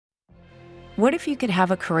What if you could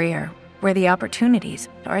have a career where the opportunities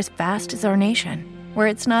are as vast as our nation, where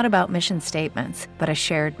it's not about mission statements, but a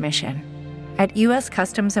shared mission? At U.S.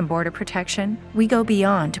 Customs and Border Protection, we go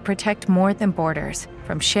beyond to protect more than borders.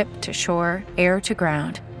 From ship to shore, air to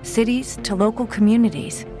ground, cities to local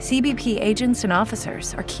communities, CBP agents and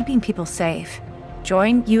officers are keeping people safe.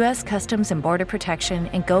 Join U.S. Customs and Border Protection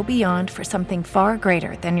and go beyond for something far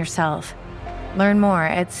greater than yourself. Learn more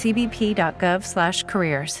at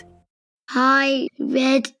cbp.gov/careers. Hi,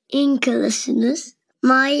 Red Ink listeners.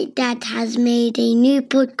 My dad has made a new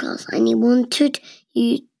podcast and he wanted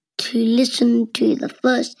you to listen to the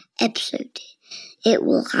first episode. It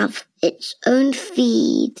will have its own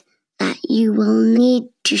feed that you will need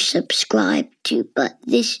to subscribe to, but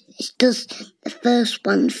this is just the first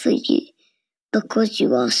one for you because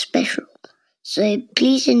you are special. So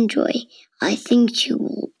please enjoy. I think you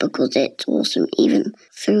will because it's awesome even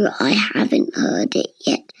though I haven't heard it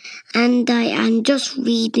yet. And I am just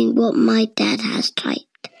reading what my dad has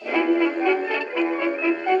typed.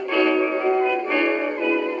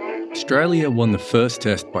 Australia won the first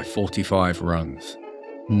test by 45 runs.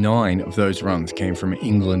 9 of those runs came from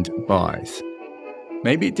England byes.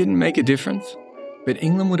 Maybe it didn't make a difference, but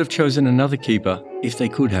England would have chosen another keeper if they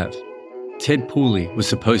could have. Ted Pooley was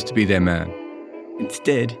supposed to be their man.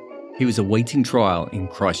 Instead, he was awaiting trial in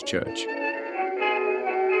Christchurch.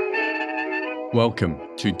 Welcome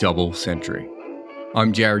to Double Century.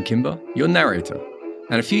 I'm Jared Kimber, your narrator,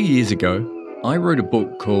 and a few years ago, I wrote a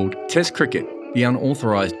book called Test Cricket, the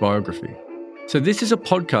Unauthorised Biography. So this is a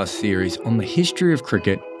podcast series on the history of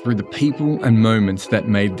cricket through the people and moments that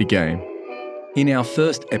made the game. In our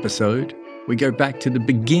first episode, we go back to the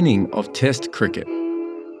beginning of Test cricket.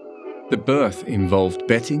 The birth involved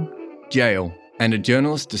betting, jail, and a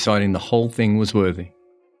journalist deciding the whole thing was worthy.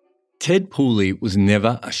 Ted Pooley was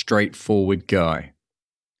never a straightforward guy.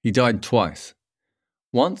 He died twice.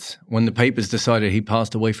 Once, when the papers decided he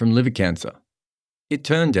passed away from liver cancer. It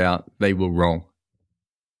turned out they were wrong.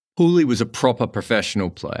 Pooley was a proper professional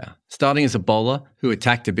player. Starting as a bowler who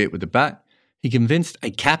attacked a bit with the bat, he convinced a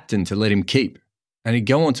captain to let him keep, and he'd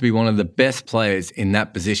go on to be one of the best players in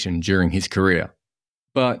that position during his career.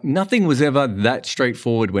 But nothing was ever that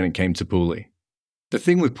straightforward when it came to Pooley. The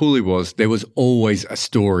thing with Pooley was there was always a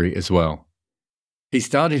story as well. He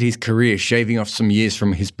started his career shaving off some years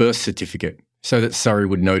from his birth certificate so that Surrey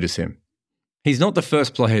would notice him. He's not the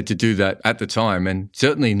first player to do that at the time, and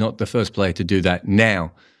certainly not the first player to do that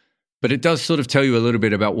now. But it does sort of tell you a little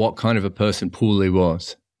bit about what kind of a person Pooley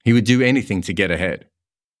was. He would do anything to get ahead.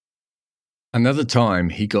 Another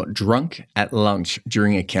time, he got drunk at lunch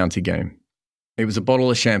during a county game. It was a bottle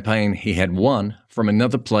of champagne he had won from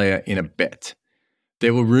another player in a bet.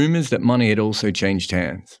 There were rumours that money had also changed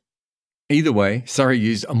hands. Either way, Surrey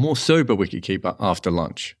used a more sober wicketkeeper after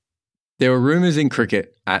lunch. There were rumours in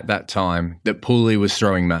cricket at that time that Pooley was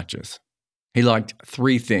throwing matches. He liked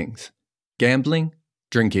 3 things: gambling,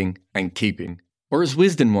 drinking, and keeping. Or as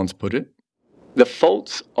Wisden once put it, the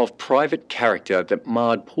faults of private character that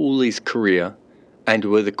marred Pooley's career and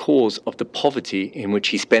were the cause of the poverty in which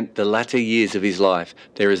he spent the latter years of his life,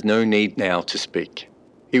 there is no need now to speak.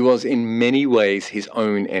 He was in many ways his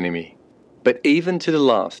own enemy. But even to the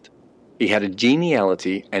last, he had a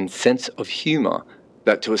geniality and sense of humour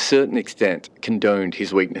that to a certain extent condoned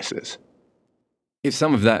his weaknesses. If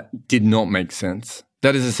some of that did not make sense,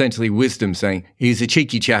 that is essentially wisdom saying he's a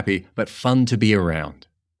cheeky chappy but fun to be around.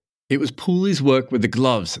 It was Pooley's work with the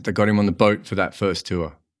gloves that got him on the boat for that first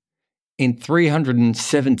tour. In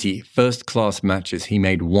 370 first-class matches, he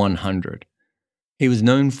made 100. He was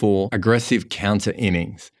known for aggressive counter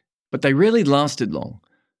innings, but they rarely lasted long,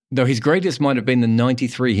 though his greatest might have been the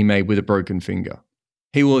 93 he made with a broken finger.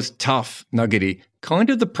 He was tough, nuggety,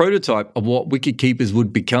 kind of the prototype of what wicketkeepers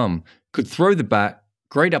would become, could throw the bat,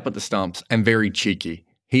 great up at the stumps, and very cheeky.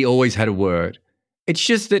 He always had a word. It's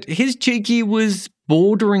just that his cheeky was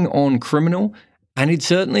bordering on criminal, and he'd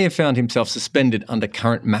certainly have found himself suspended under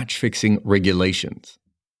current match-fixing regulations.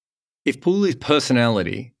 If Pooley's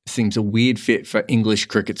personality seems a weird fit for English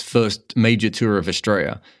cricket's first major tour of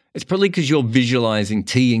Australia, it's probably because you're visualising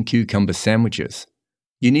tea and cucumber sandwiches.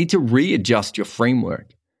 You need to readjust your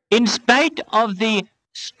framework. In spite of the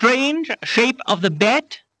strange shape of the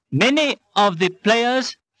bat, many of the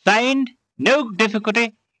players find no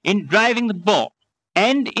difficulty in driving the ball.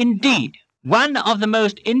 And indeed, one of the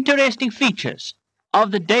most interesting features of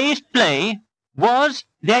the day's play was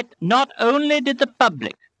that not only did the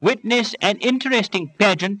public witness an interesting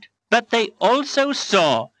pageant, but they also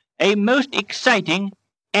saw a most exciting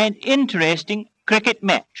and interesting cricket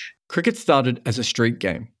match. Cricket started as a street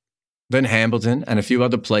game. Then Hambleton and a few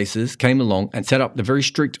other places came along and set up the very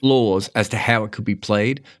strict laws as to how it could be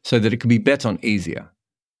played so that it could be bet on easier.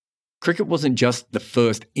 Cricket wasn't just the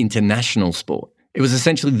first international sport. It was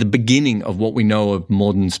essentially the beginning of what we know of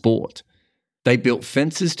modern sport. They built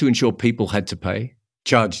fences to ensure people had to pay,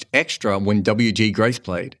 charged extra when W.G. Grace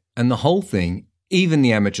played, and the whole thing, even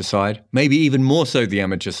the amateur side, maybe even more so the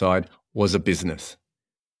amateur side, was a business.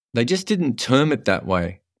 They just didn't term it that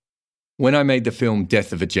way. When I made the film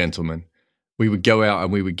Death of a Gentleman, we would go out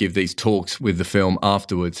and we would give these talks with the film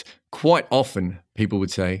afterwards. Quite often, people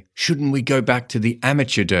would say, shouldn't we go back to the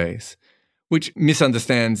amateur days? Which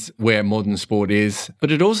misunderstands where modern sport is,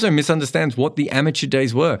 but it also misunderstands what the amateur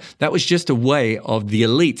days were. That was just a way of the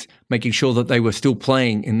elite making sure that they were still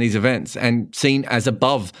playing in these events and seen as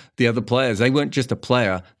above the other players. They weren't just a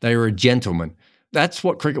player, they were a gentleman. That's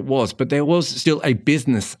what cricket was, but there was still a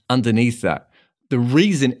business underneath that. The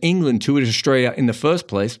reason England toured Australia in the first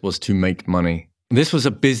place was to make money. This was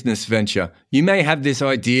a business venture. You may have this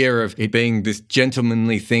idea of it being this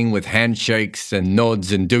gentlemanly thing with handshakes and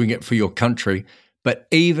nods and doing it for your country, but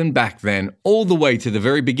even back then, all the way to the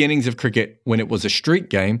very beginnings of cricket when it was a street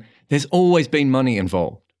game, there's always been money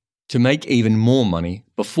involved. To make even more money,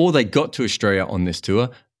 before they got to Australia on this tour,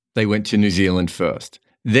 they went to New Zealand first.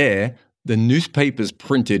 There, the newspapers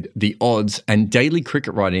printed the odds and daily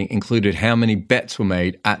cricket writing included how many bets were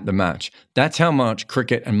made at the match. That's how much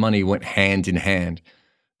cricket and money went hand in hand.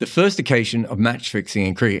 The first occasion of match fixing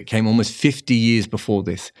in cricket came almost 50 years before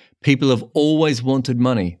this. People have always wanted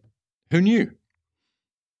money. Who knew?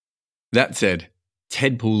 That said,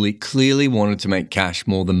 Ted Pooley clearly wanted to make cash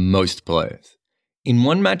more than most players. In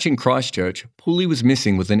one match in Christchurch, Pooley was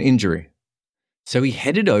missing with an injury. So he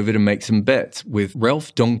headed over to make some bets with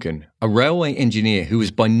Ralph Donkin, a railway engineer who was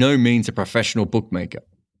by no means a professional bookmaker.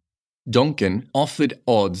 Donkin offered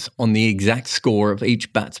odds on the exact score of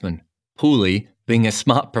each batsman. Pooley, being a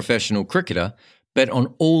smart professional cricketer, bet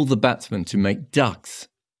on all the batsmen to make ducks,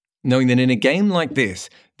 knowing that in a game like this,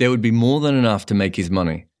 there would be more than enough to make his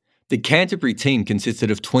money. The Canterbury team consisted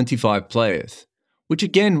of 25 players, which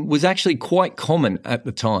again was actually quite common at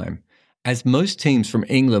the time, as most teams from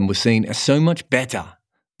England were seen as so much better.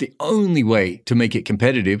 The only way to make it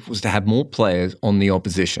competitive was to have more players on the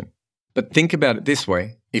opposition. But think about it this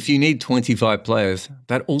way, if you need 25 players,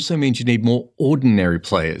 that also means you need more ordinary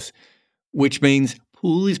players, which means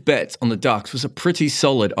Pooley's bets on the Ducks was a pretty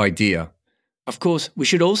solid idea. Of course, we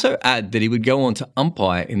should also add that he would go on to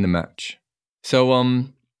umpire in the match. So,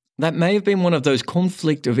 that may have been one of those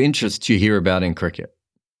conflict of interests you hear about in cricket.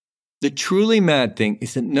 The truly mad thing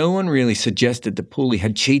is that no one really suggested that Pooley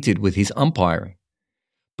had cheated with his umpiring.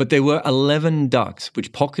 But there were 11 ducks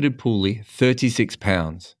which pocketed Pooley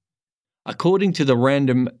 £36. According to the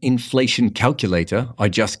random inflation calculator I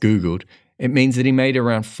just Googled, it means that he made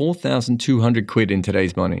around 4,200 quid in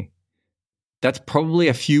today's money. That's probably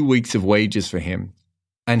a few weeks of wages for him.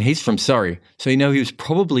 And he's from Surrey, so you know he was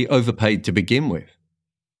probably overpaid to begin with.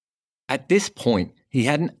 At this point, he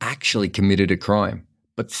hadn't actually committed a crime.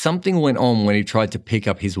 But something went on when he tried to pick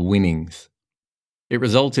up his winnings. It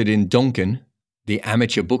resulted in Donkin, the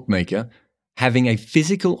amateur bookmaker, having a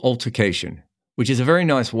physical altercation, which is a very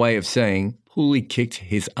nice way of saying Pooley kicked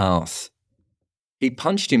his ass. He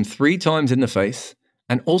punched him 3 times in the face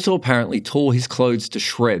and also apparently tore his clothes to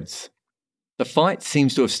shreds. The fight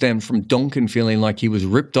seems to have stemmed from Donkin feeling like he was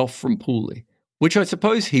ripped off from Pooley, which I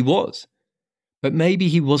suppose he was. But maybe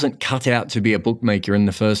he wasn't cut out to be a bookmaker in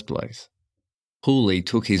the first place. Pooley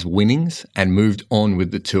took his winnings and moved on with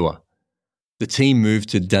the tour. The team moved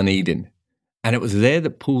to Dunedin, and it was there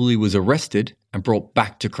that Pooley was arrested and brought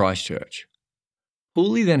back to Christchurch.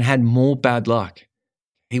 Pooley then had more bad luck.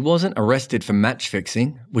 He wasn't arrested for match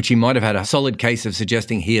fixing, which he might have had a solid case of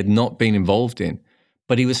suggesting he had not been involved in,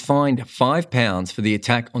 but he was fined £5 for the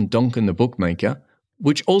attack on Donkin the bookmaker,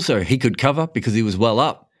 which also he could cover because he was well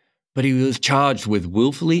up. But he was charged with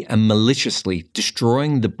willfully and maliciously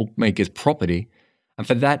destroying the bookmaker's property, and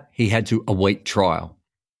for that he had to await trial.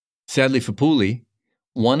 Sadly for Pooley,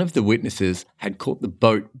 one of the witnesses had caught the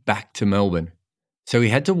boat back to Melbourne, so he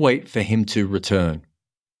had to wait for him to return.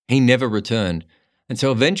 He never returned, and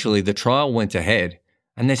so eventually the trial went ahead,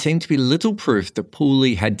 and there seemed to be little proof that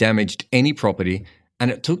Pooley had damaged any property, and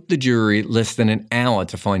it took the jury less than an hour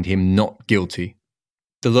to find him not guilty.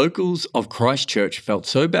 The locals of Christchurch felt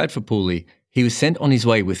so bad for Pooley, he was sent on his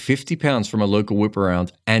way with £50 from a local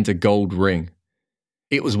whip-around and a gold ring.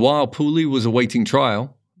 It was while Pooley was awaiting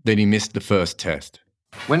trial that he missed the first test.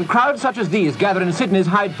 When crowds such as these gather in Sydney's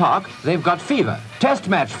Hyde Park, they've got fever, test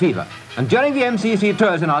match fever. And during the MCC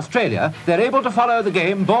tours in Australia, they're able to follow the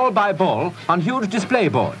game ball by ball on huge display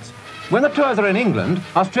boards. When the tours are in England,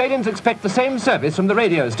 Australians expect the same service from the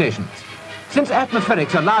radio stations. Since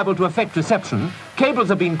atmospherics are liable to affect reception, cables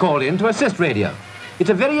have been called in to assist radio. It's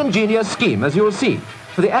a very ingenious scheme, as you'll see,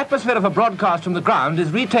 for the atmosphere of a broadcast from the ground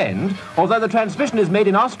is retained, although the transmission is made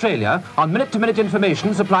in Australia on minute-to-minute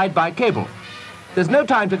information supplied by cable. There's no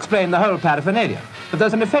time to explain the whole paraphernalia, but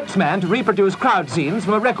there's an effects man to reproduce crowd scenes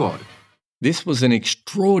from a record. This was an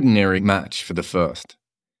extraordinary match for the first.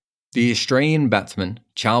 The Australian batsman,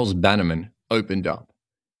 Charles Bannerman, opened up.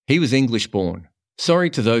 He was English-born. Sorry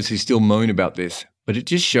to those who still moan about this, but it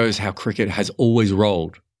just shows how cricket has always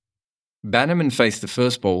rolled. Bannerman faced the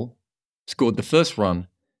first ball, scored the first run,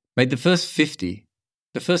 made the first 50,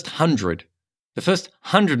 the first 100, the first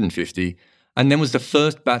 150, and then was the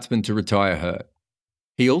first batsman to retire hurt.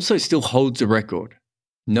 He also still holds the record.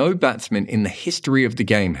 No batsman in the history of the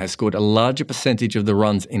game has scored a larger percentage of the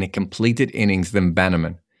runs in a completed innings than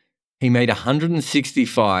Bannerman. He made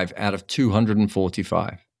 165 out of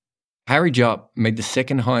 245. Harry Jupp made the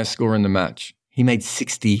second highest score in the match. He made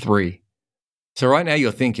 63. So right now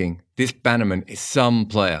you're thinking, this Bannerman is some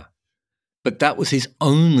player. But that was his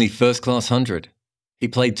only first-class 100. He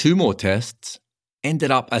played 2 more tests, ended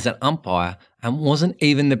up as an umpire, and wasn't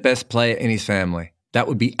even the best player in his family. That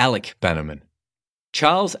would be Alec Bannerman.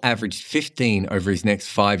 Charles averaged 15 over his next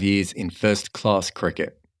 5 years in first-class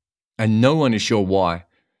cricket. And no one is sure why.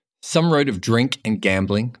 Some wrote of drink and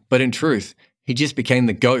gambling, but in truth, he just became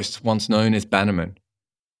the ghost once known as Bannerman.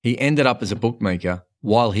 He ended up as a bookmaker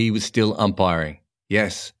while he was still umpiring.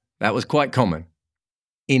 Yes, that was quite common.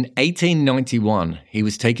 In 1891, he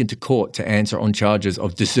was taken to court to answer on charges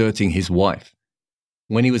of deserting his wife.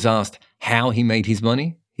 When he was asked how he made his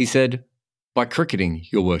money, he said, "By cricketing,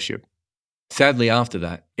 your worship." Sadly, after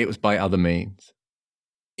that, it was by other means.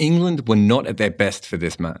 England were not at their best for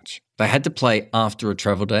this match. They had to play after a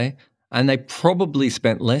travel day, and they probably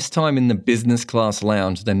spent less time in the business class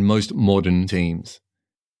lounge than most modern teams.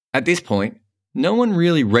 At this point, no one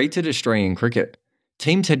really rated Australian cricket.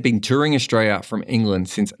 Teams had been touring Australia from England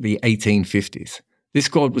since the 1850s. This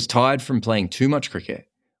squad was tired from playing too much cricket.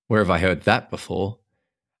 Where have I heard that before?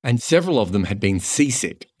 And several of them had been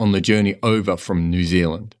seasick on the journey over from New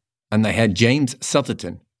Zealand. And they had James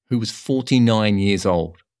Southerton, who was 49 years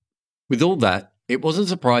old. With all that, it wasn't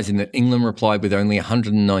surprising that England replied with only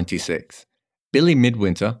 196. Billy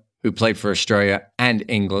Midwinter, who played for Australia and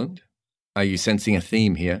England, are you sensing a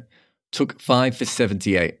theme here, took 5 for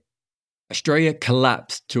 78. Australia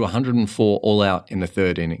collapsed to 104 all out in the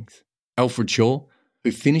third innings. Alfred Shaw,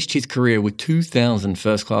 who finished his career with 2,000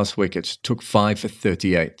 first-class wickets, took 5 for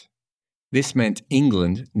 38. This meant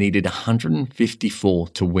England needed 154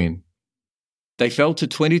 to win. They fell to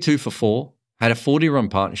 22 for 4, had a 40-run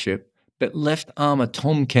partnership, but left-armer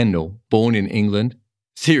Tom Kendall, born in England,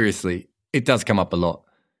 seriously, it does come up a lot,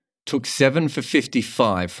 took 7 for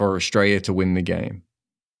 55 for Australia to win the game.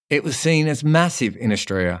 It was seen as massive in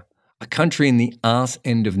Australia, a country in the arse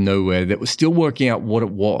end of nowhere that was still working out what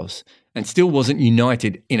it was and still wasn't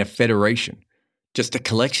united in a federation. Just a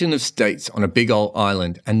collection of states on a big old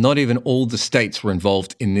island, and not even all the states were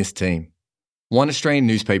involved in this team. One Australian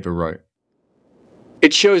newspaper wrote,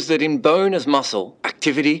 "It shows that in bone as muscle,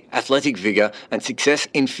 activity, athletic vigour and success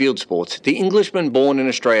in field sports, the Englishman born in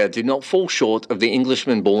Australia did not fall short of the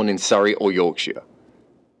Englishman born in Surrey or Yorkshire."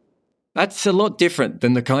 That's a lot different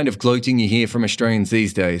than the kind of gloating you hear from Australians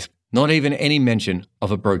these days. Not even any mention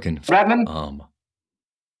of a broken arm.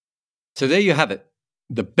 So there you have it.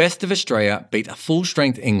 The best of Australia beat a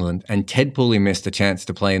full-strength England, and Ted Pooley missed a chance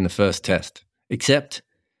to play in the first test. Except,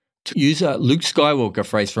 to use a Luke Skywalker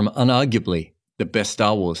phrase from unarguably the best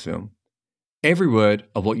Star Wars film, every word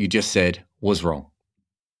of what you just said was wrong.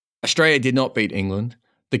 Australia did not beat England.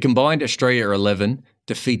 The combined Australia 11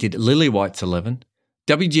 defeated Lillywhite's 11.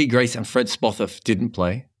 W.G. Grace and Fred Spofforth didn't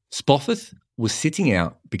play. Spofforth was sitting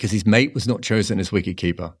out because his mate was not chosen as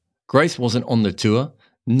wicketkeeper. Grace wasn't on the tour.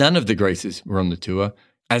 None of the Graces were on the tour,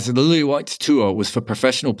 as Lillywhite's tour was for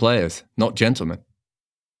professional players, not gentlemen.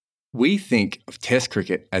 We think of Test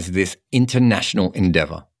cricket as this international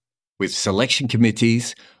endeavour, with selection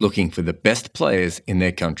committees looking for the best players in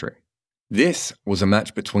their country. This was a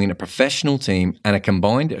match between a professional team and a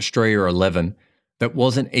combined Australia 11 that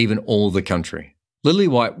wasn't even all the country.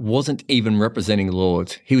 Lillywhite wasn't even representing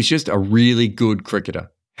Lords. He was just a really good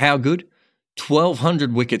cricketer. How good?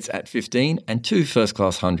 1,200 wickets at 15 and 2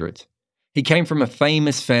 first-class hundreds. He came from a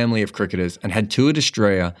famous family of cricketers and had toured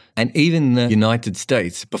Australia and even the United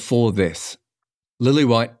States before this.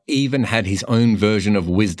 Lillywhite even had his own version of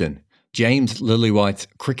Wisden, James Lillywhite's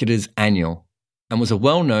Cricketer's Annual, and was a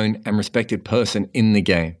well-known and respected person in the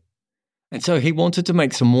game. And so he wanted to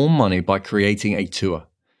make some more money by creating a tour.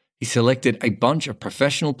 He selected a bunch of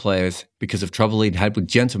professional players because of trouble he'd had with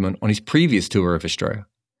gentlemen on his previous tour of Australia.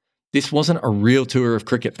 This wasn't a real tour of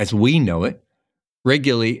cricket as we know it.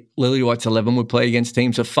 Regularly, Lillywhite's 11 would play against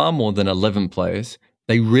teams of far more than 11 players.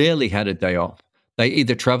 They rarely had a day off. They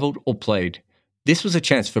either travelled or played. This was a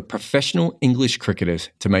chance for professional English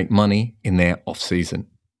cricketers to make money in their off-season.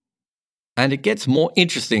 And it gets more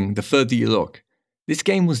interesting the further you look. This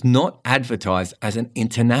game was not advertised as an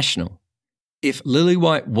international. If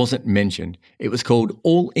Lillywhite wasn't mentioned, it was called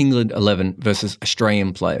All England 11 versus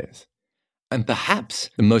Australian players. And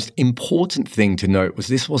perhaps the most important thing to note was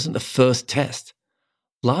this wasn't the first test.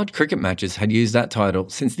 Large cricket matches had used that title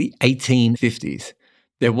since the 1850s.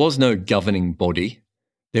 There was no governing body.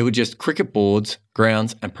 There were just cricket boards,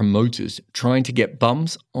 grounds, and promoters trying to get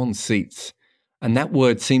bums on seats. And that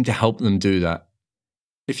word seemed to help them do that.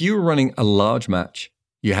 If you were running a large match,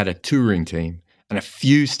 you had a touring team and a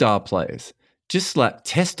few star players. Just slap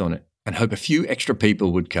test on it and hope a few extra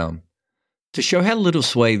people would come. To show how little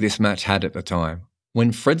sway this match had at the time,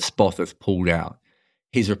 when Fred Spofforth pulled out,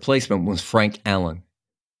 his replacement was Frank Allen.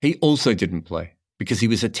 He also didn't play because he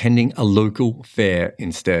was attending a local fair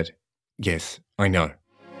instead. Yes, I know.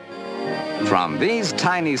 From these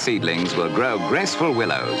tiny seedlings will grow graceful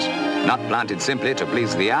willows, not planted simply to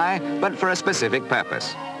please the eye, but for a specific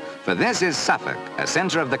purpose. For this is Suffolk, a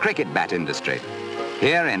centre of the cricket bat industry.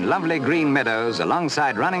 Here in lovely green meadows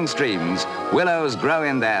alongside running streams, willows grow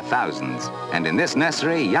in their thousands. And in this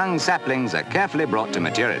nursery, young saplings are carefully brought to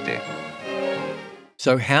maturity.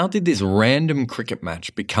 So how did this random cricket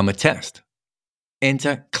match become a test?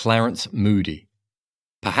 Enter Clarence Moody,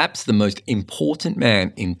 perhaps the most important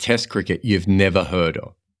man in Test cricket you've never heard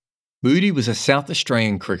of. Moody was a South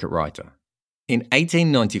Australian cricket writer. In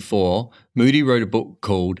 1894, Moody wrote a book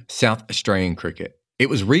called South Australian Cricket. It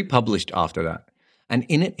was republished after that. And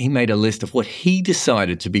in it, he made a list of what he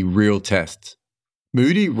decided to be real tests.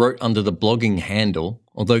 Moody wrote under the blogging handle,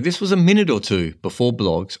 although this was a minute or two before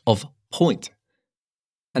blogs, of Point.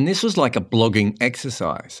 And this was like a blogging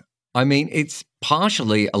exercise. I mean, it's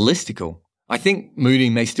partially a listicle. I think Moody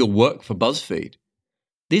may still work for BuzzFeed.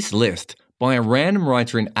 This list, by a random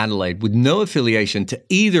writer in Adelaide with no affiliation to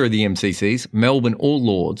either of the MCCs, Melbourne or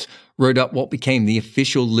Lords, wrote up what became the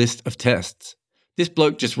official list of tests. This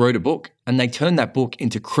bloke just wrote a book, and they turned that book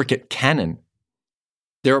into cricket canon.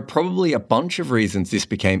 There are probably a bunch of reasons this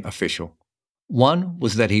became official. One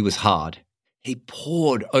was that he was hard. He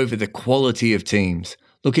pored over the quality of teams,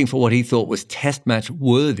 looking for what he thought was test match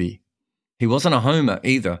worthy. He wasn't a homer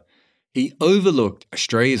either. He overlooked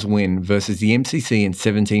Australia's win versus the MCC in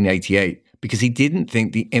 1788 because he didn't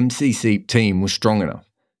think the MCC team was strong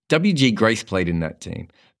enough. W.G. Grace played in that team.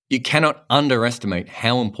 You cannot underestimate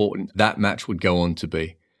how important that match would go on to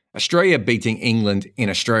be. Australia beating England in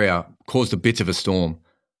Australia caused a bit of a storm.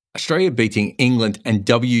 Australia beating England and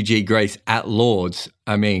W.G. Grace at Lords,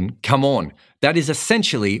 I mean, come on. That is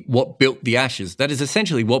essentially what built the Ashes. That is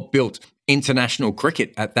essentially what built international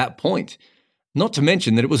cricket at that point. Not to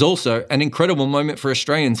mention that it was also an incredible moment for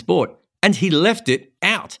Australian sport. And he left it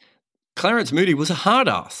out. Clarence Moody was a hard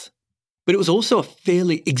ass. But it was also a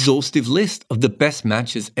fairly exhaustive list of the best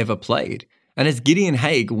matches ever played. And as Gideon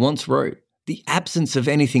Haigh once wrote, the absence of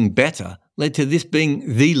anything better led to this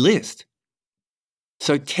being the list.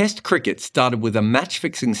 So Test cricket started with a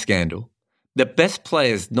match-fixing scandal, the best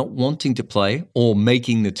players not wanting to play or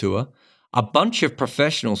making the tour, a bunch of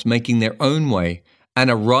professionals making their own way, and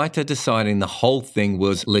a writer deciding the whole thing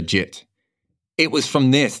was legit. It was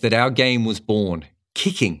from this that our game was born,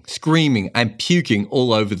 kicking, screaming, and puking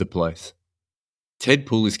all over the place. Ted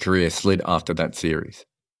Pooley's career slid after that series,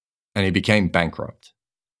 and he became bankrupt.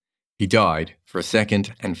 He died for a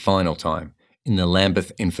second and final time in the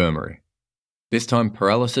Lambeth Infirmary. This time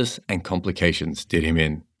paralysis and complications did him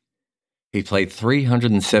in. He played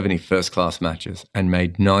 370 first-class matches and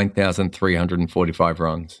made 9,345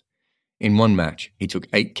 runs. In one match, he took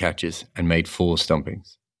 8 catches and made 4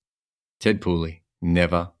 stumpings. Ted Pooley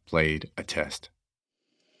never played a test.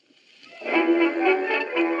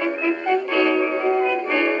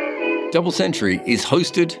 Double Century is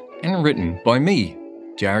hosted and written by me,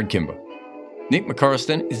 Jared Kimber. Nick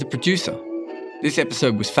McCorriston is the producer. This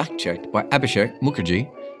episode was fact-checked by Abhishek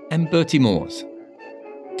Mukherjee and Bertie Moores.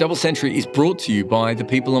 Double Century is brought to you by the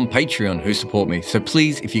people on Patreon who support me, so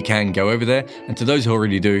please, if you can, go over there, and to those who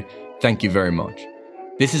already do, thank you very much.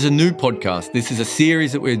 This is a new podcast. This is a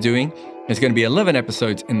series that we're doing. There's going to be 11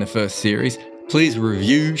 episodes in the first series. Please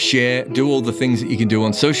review, share, do all the things that you can do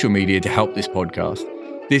on social media to help this podcast.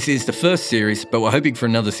 This is the first series, but we're hoping for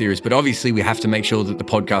another series. But obviously, we have to make sure that the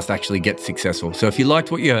podcast actually gets successful. So if you liked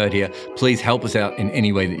what you heard here, please help us out in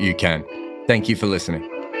any way that you can. Thank you for listening.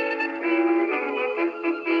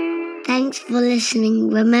 Thanks for listening.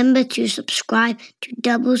 Remember to subscribe to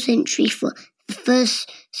Double Century for the first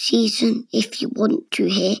season if you want to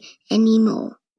hear any more.